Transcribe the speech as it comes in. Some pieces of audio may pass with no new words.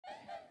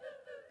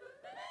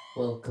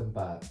Welcome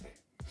back.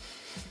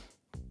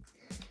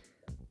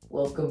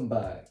 Welcome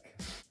back.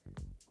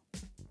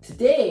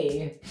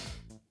 Today,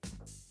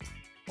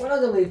 we're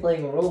not gonna be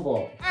playing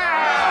Roblox.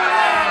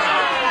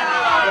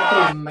 We're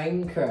playing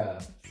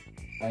Minecraft.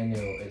 I know,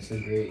 it's a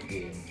great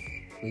game.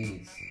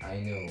 Please, I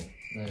know.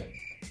 Now,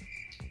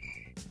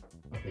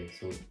 okay,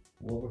 so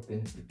what we're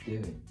going to be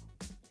doing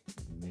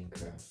in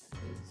Minecraft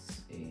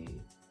is a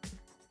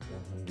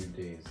 100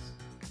 days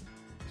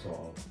sort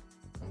of.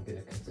 I'm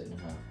gonna cut it in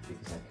half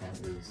because I can't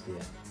really stay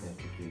at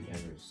 33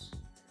 hours.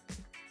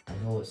 I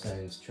know it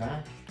sounds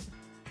trash,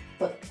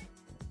 but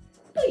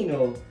you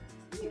know,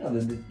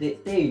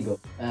 there you go.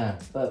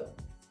 But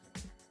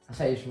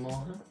aside from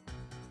all that,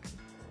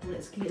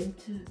 let's get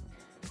into it.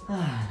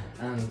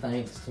 And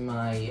thanks to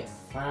my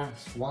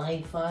fast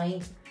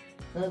Wi-Fi,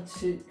 that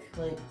took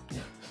like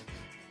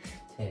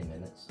 10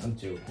 minutes. I'm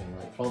joking,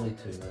 like probably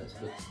 2 minutes,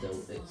 but still,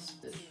 it's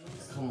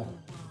come on.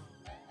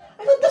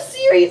 I got the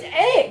Series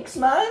X,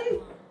 man!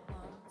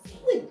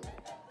 Like,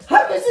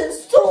 how is it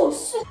so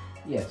slow?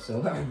 Yeah,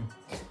 so,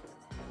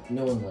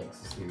 no one likes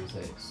the Series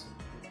X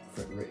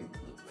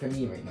for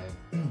me right now,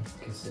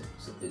 because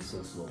it's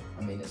so slow.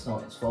 I mean, it's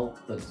not its fault,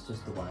 but it's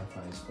just the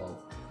Wi-Fi's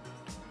fault.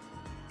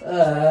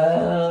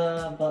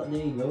 But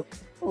there you go.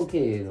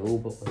 Okay, though,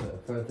 but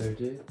without further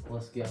ado,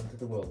 let's get onto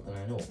the world. And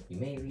I know, you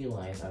may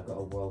realise I've got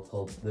a world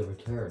called The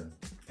Return,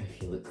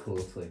 if you look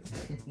closely.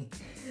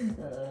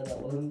 That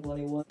wasn't a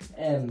funny one.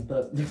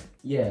 But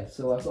yeah,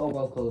 so I've got a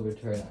world called The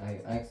Return. I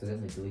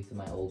accidentally deleted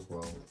my old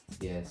world.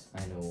 Yes,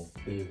 I know,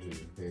 boo-hoo,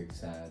 very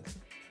sad.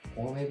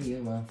 Or maybe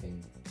you're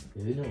laughing,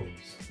 who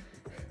knows?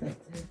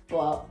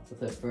 But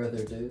without further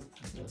ado,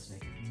 let's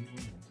make a new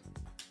world.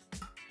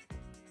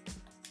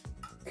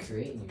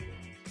 Create new world.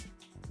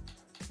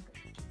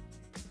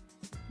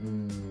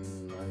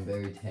 I'm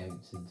very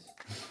tempted.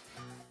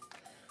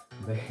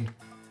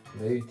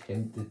 very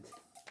tempted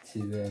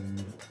to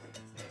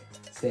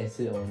set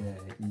it on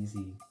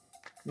easy.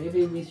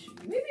 Maybe we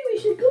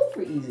should go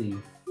for easy.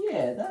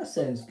 Yeah, that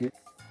sounds good.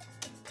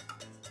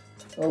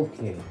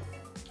 Okay,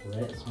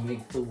 let's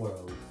make the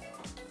world.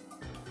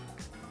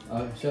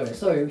 Oh,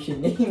 sorry. We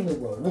should name the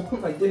world. What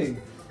am I doing?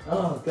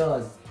 Oh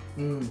God.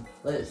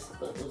 Let's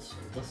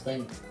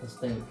think.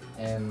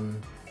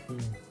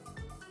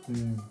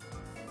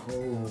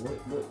 Oh,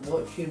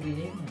 what should we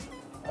name it?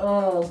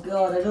 Oh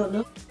God, I don't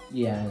know.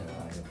 Yeah,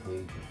 I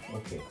know.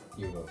 Okay,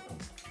 you're welcome.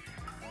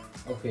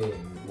 Okay,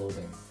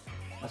 loading.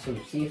 So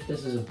see if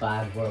this is a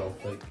bad world.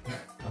 Like,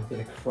 I'm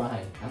gonna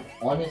cry. I'm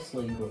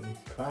honestly going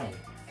to cry.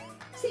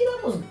 See,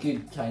 that was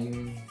good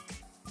timing.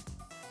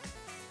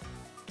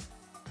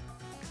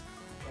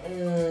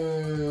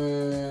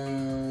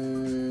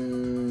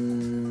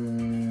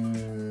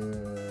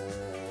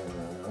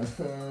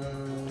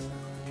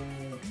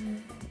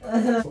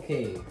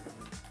 Okay,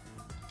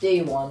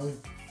 day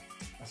 1,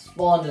 I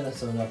spawned in a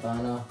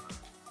savannah,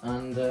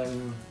 and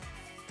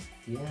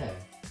yeah,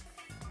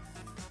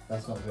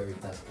 that's not very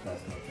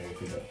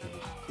productive.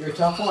 You're a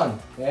tough one.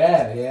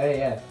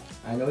 Yeah.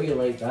 I know you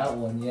like that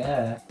one.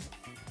 Yeah.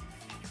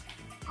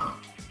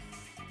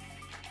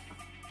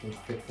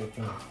 Quick.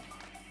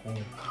 Oh,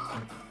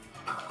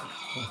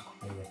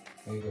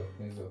 there you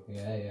go.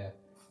 Yeah.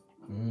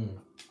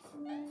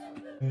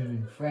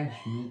 Fresh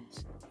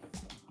meat.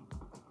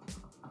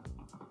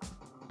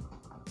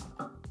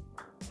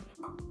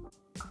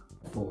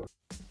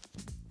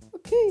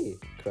 Okay,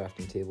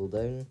 crafting table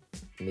down,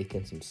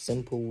 making some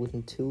simple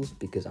wooden tools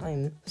because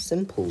I'm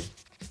simple.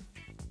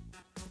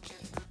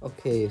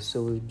 Okay,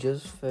 so we've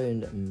just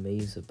found a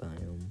mesa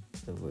biome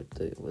with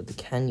the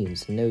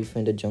canyons, and now we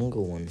found a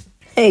jungle one.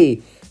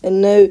 Hey,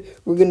 and now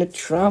we're gonna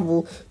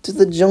travel to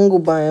the jungle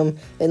biome,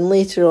 and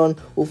later on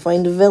we'll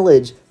find a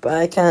village, but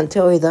I can't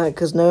tell you that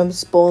because now I'm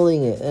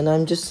spoiling it, and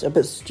I'm just a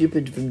bit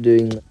stupid from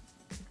doing that.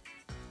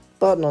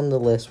 But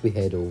nonetheless, we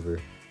head over.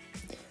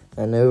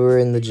 And now we're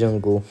in the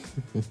jungle.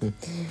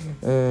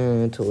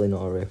 Totally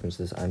not a reference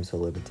to this I'm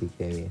Celebrity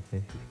game.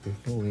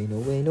 No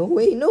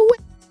way.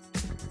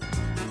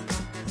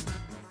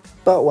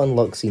 But when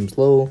luck seems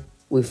low,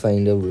 we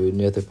find a ruined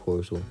nether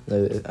portal.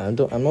 Now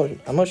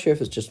I'm not sure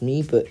if it's just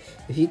me, but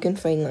if you can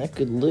find that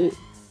good loot,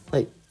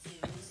 like,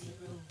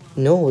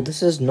 no,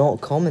 this is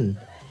not common.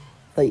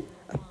 Like,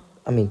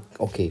 I mean,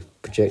 okay,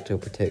 projectile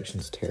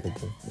protection's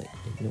terrible. Like,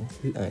 you know,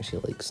 who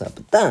actually likes that?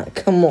 But that,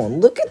 come on,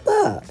 look at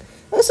that.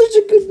 That's such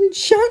a good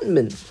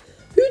enchantment.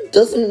 Who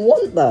doesn't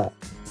want that?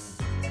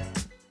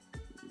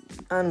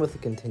 And with the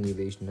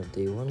continuation of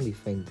day 1, we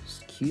find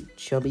this cute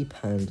chubby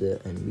panda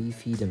and we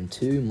feed him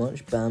too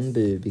much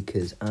bamboo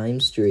because I'm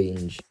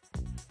strange.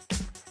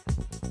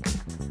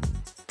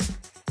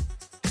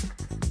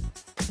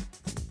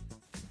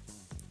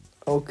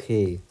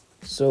 Okay,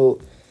 so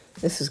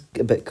this is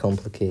a bit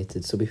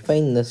complicated. So we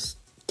find this,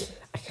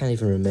 I can't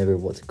even remember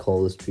what to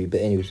call this tree,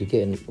 but anyways, we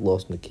get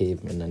lost in the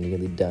cave and I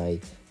nearly die.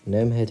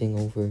 Now I'm heading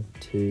over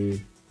to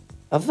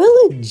a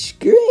village.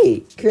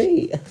 Great.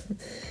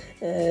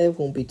 It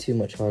won't be too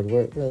much hard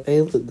work. Well,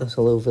 hey, look, there's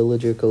a little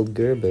villager called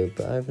Gerber,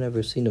 but I've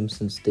never seen him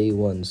since day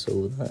one,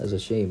 so that is a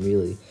shame,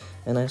 really.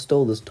 And I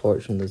stole this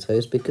torch from this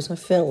house because I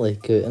felt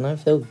like it, and I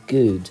felt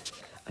good.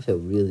 I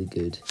felt really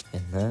good.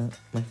 And that,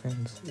 my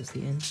friends, is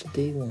the end of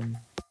day one.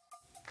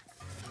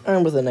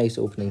 And with a nice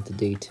opening to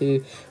day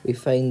 2, we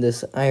find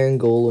this iron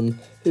golem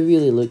who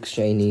really looks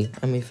shiny,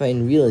 and we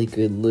find really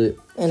good loot.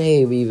 And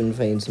hey, we even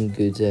find some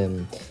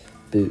good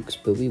books,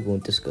 but we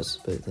won't discuss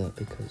about that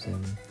because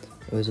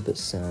it was a bit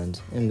sad,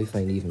 and we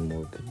find even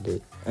more good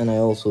loot. And I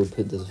also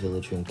put this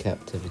villager in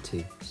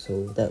captivity,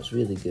 so that's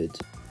really good.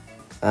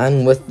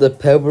 And with the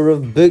power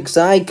of books,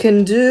 I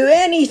can do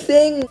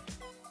anything!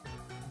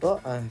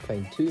 But I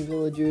find 2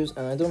 villagers,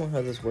 and I don't know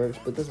how this works,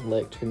 but this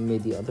lectern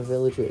made the other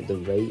villager at the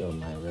right, or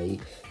my right,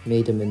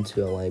 made him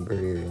into a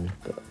librarian.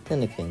 But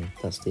then again,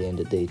 that's the end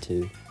of day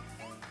 2.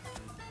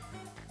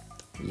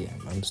 Yeah,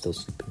 I'm still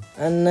sleeping.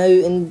 And now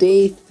in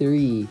day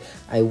 3,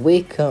 I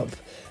wake up,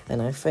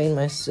 and I find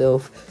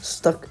myself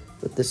stuck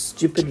with this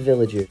stupid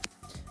villager.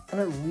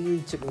 And it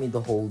really took me the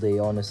whole day,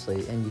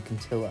 honestly, and you can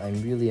tell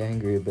I'm really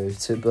angry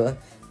about it, but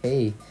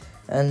hey,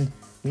 and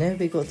now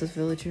we got this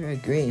villager a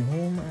great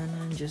home,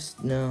 and I'm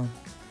just, no,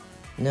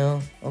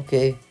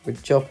 okay, we're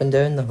chopping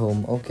down the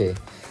home, okay.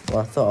 Well,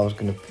 I thought I was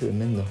going to put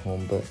him in the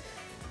home, but,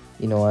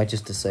 you know, I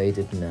just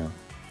decided, no.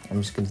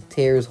 I'm just going to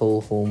tear his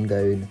whole home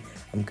down,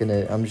 I'm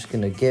just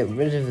going to get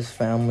rid of his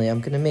family,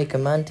 I'm going to make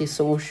him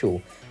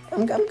antisocial.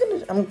 I'm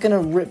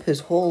gonna rip his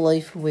whole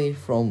life away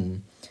from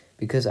him,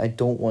 because I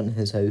don't want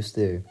his house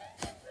there.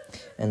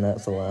 And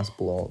that's the last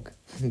block,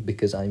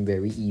 because I'm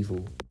very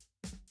evil.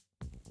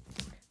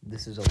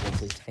 This is a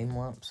lovely time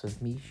lapse of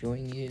me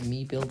showing you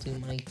me building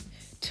my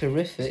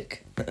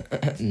terrific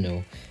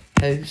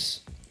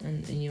house.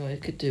 And you know,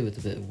 it could do with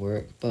a bit of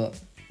work, but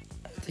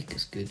I think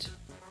it's good.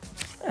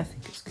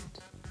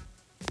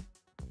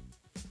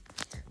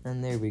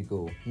 And there we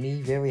go.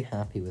 Me very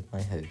happy with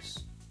my house.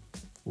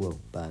 Well,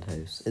 bad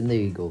house. And there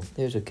you go.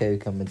 There's a cow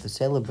coming to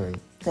celebrate.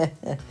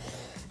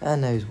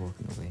 And now he's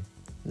walking away.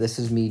 This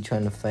is me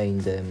trying to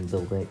find the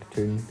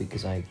lectern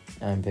because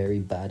I'm very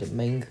bad at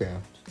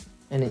Minecraft.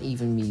 And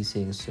even me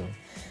saying so.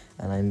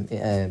 And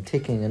I'm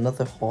taking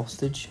another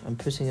hostage. I'm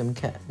putting him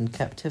in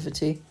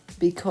captivity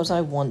because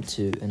I want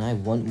to, and I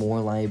want more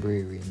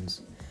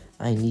librarians.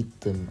 I need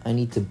them. I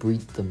need to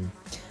breed them.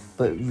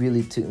 But it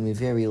really took me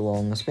very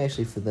long,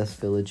 especially for this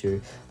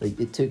villager. Like,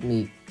 it took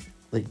me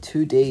like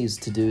 2 days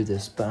to do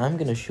this, but I'm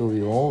gonna show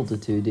you all the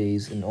 2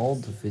 days and all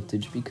the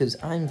footage because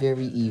I'm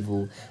very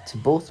evil to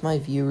both my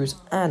viewers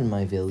and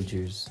my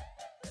villagers.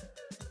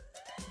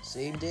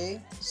 Same day,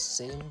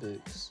 same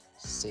books,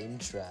 same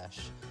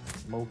trash,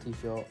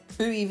 multi-shot.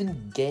 Who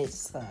even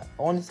gets that?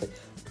 Honestly.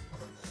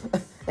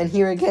 And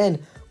here again,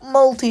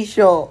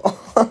 multi-shot.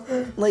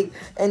 Like,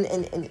 and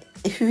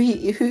who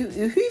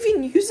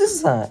even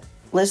uses that?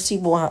 Let's see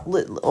what.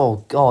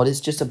 Oh god,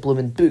 it's just a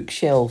blooming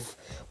bookshelf.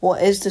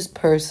 What is this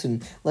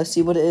person? Let's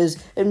see what it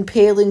is.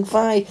 Impaling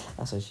fire.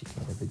 That's actually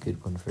kind of a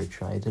good one for a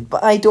trident,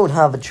 but I don't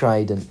have a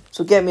trident,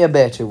 so get me a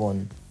better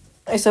one.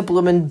 It's a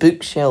blooming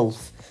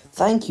bookshelf.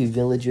 Thank you,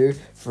 villager,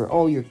 for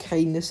all your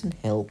kindness and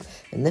help.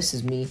 And this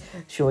is me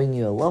showing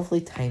you a lovely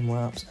time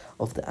lapse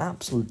of the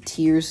absolute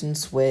tears and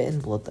sweat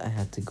and blood that I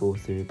had to go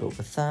through. But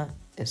with that,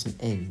 it's an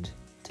end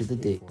to the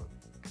day.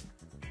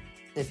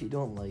 If you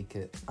don't like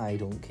it, I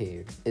don't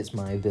care. It's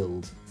my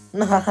build.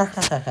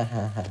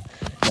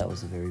 That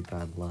was a very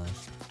bad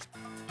laugh.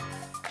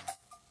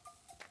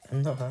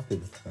 I'm not happy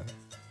with that.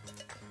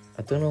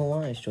 I don't know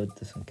why I showed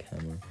this on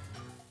camera.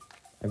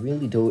 I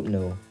really don't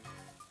know.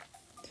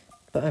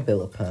 But I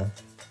built a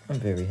path. I'm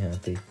very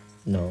happy.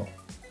 No.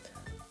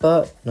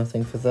 But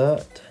nothing for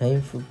that.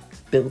 Time for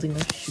building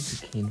a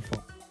sugarcane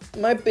farm.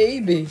 My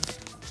baby!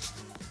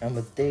 And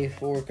with day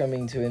 4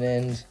 coming to an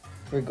end,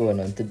 we're going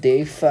on to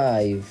day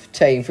 5.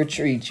 Time for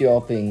tree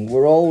chopping.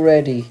 We're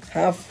already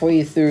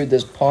halfway through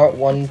this part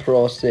 1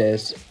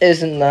 process.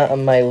 Isn't that a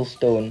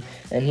milestone?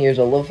 And here's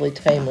a lovely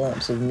time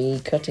lapse of me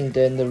cutting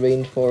down the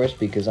rainforest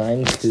because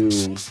I'm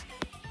cool.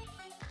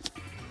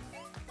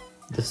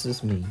 This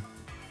is me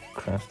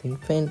crafting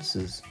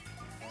fences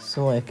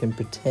so I can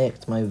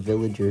protect my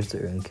villagers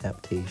that are in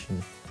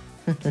captation.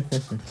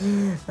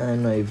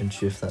 I'm not even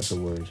sure if that's a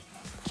word.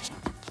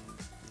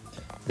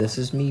 This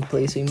is me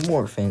placing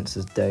more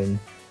fences down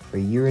for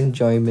your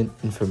enjoyment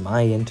and for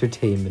my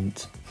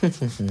entertainment.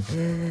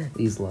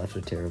 These laughs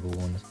are terrible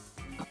ones.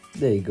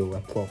 There you go, I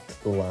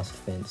plopped the last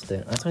fence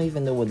down. I don't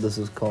even know what this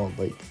is called.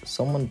 Like,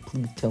 someone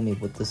please tell me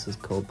what this is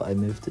called, but I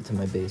moved it to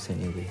my base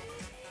anyway.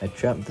 I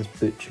trapped this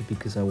butcher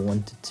because I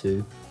wanted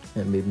to,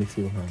 and it made me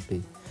feel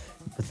happy.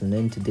 With an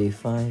end to day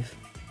 5,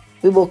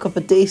 we woke up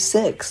at day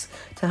 6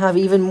 to have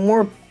even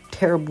more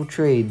terrible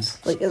trades.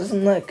 Like,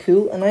 isn't that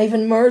cool? And I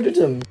even murdered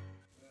him.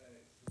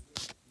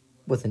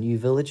 With a new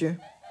villager,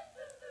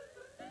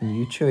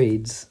 new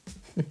trades.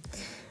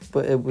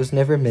 But it was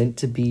never meant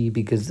to be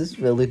because this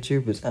villager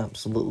was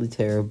absolutely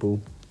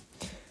terrible.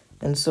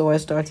 And so I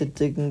started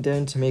digging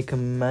down to make a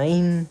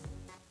mine.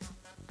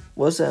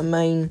 Was it a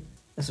mine?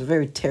 It's a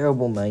very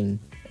terrible mine,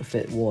 if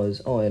it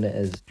was. Oh, and it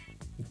is.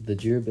 the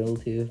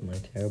durability of my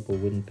terrible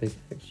wooden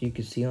pickaxe, you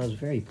can see I was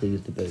very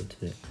pleased about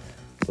it.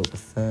 But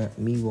with that,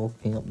 me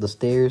walking up the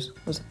stairs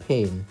was a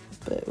pain,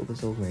 but it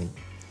was alright.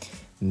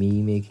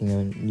 Me making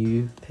a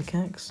new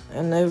pickaxe,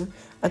 and now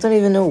I don't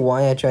even know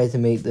why I tried to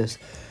make this.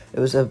 It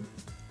was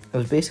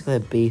basically a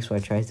base where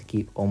I tried to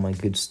keep all my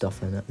good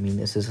stuff in it. I mean,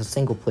 this is a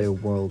single player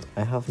world.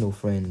 I have no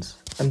friends.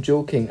 I'm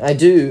joking. I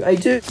do.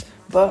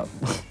 But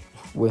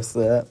with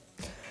that,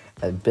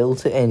 I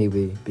built it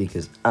anyway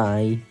because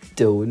I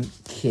don't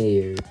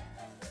care.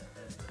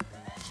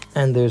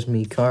 And there's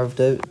me carved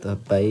out the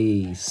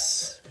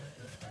base.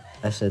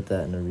 I said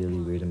that in a really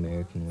weird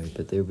American way,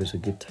 but there was a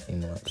good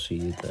time lapse for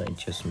you that I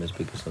just missed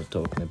because I was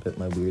talking about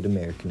my weird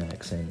American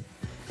accent.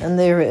 And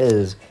there it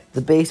is.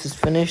 The base is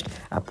finished.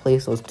 I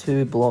placed those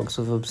 2 blocks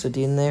of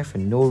obsidian there for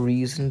no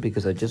reason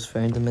because I just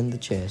found them in the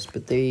chest.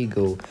 But there you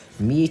go.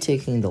 Me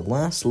taking the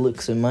last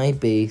looks at my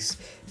base.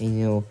 And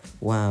you know,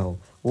 wow,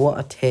 what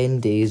a 10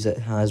 days it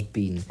has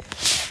been.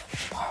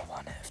 Part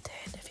 1 out of 10.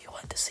 If you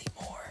want to see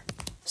more,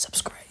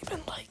 subscribe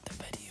and like the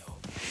video.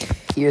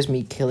 Here's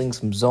me killing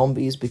some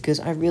zombies because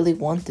I really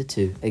wanted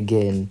to.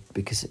 Again,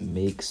 because it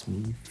makes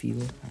me feel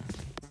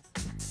happy.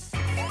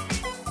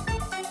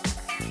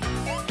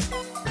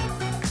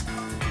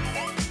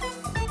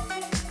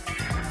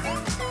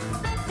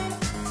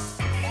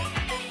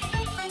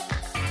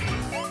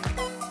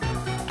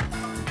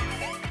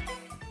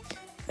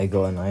 I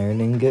got an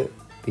iron ingot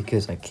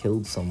because I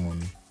killed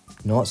someone.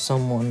 Not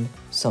someone,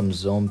 some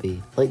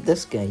zombie. Like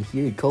this guy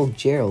here called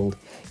Gerald.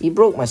 He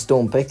broke my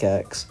stone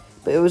pickaxe,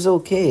 but it was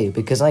okay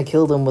because I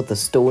killed him with a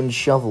stone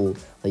shovel.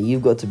 Like,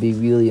 you've got to be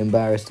really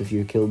embarrassed if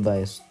you're killed by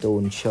a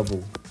stone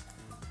shovel.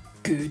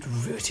 Good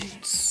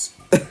riddance.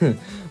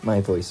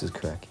 My voice is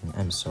cracking,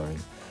 I'm sorry.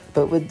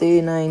 But with day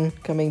 9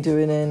 coming to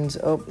an end,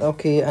 oh,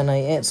 okay, and I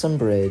ate some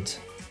bread.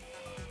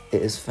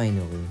 It is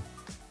finally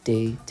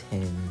day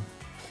 10.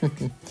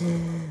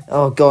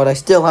 Oh god, I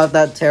still have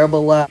that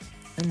terrible laugh.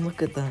 And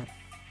look at that.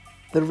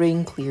 The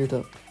rain cleared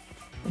up.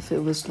 If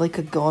it was like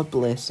a god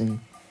blessing.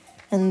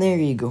 And there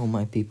you go,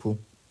 my people.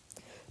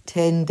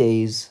 10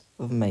 days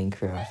of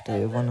Minecraft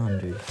out of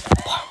 100.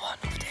 Part 1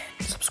 of 10.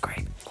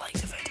 Subscribe, like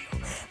the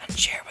video, and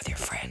share with your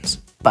friends.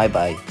 Bye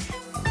bye.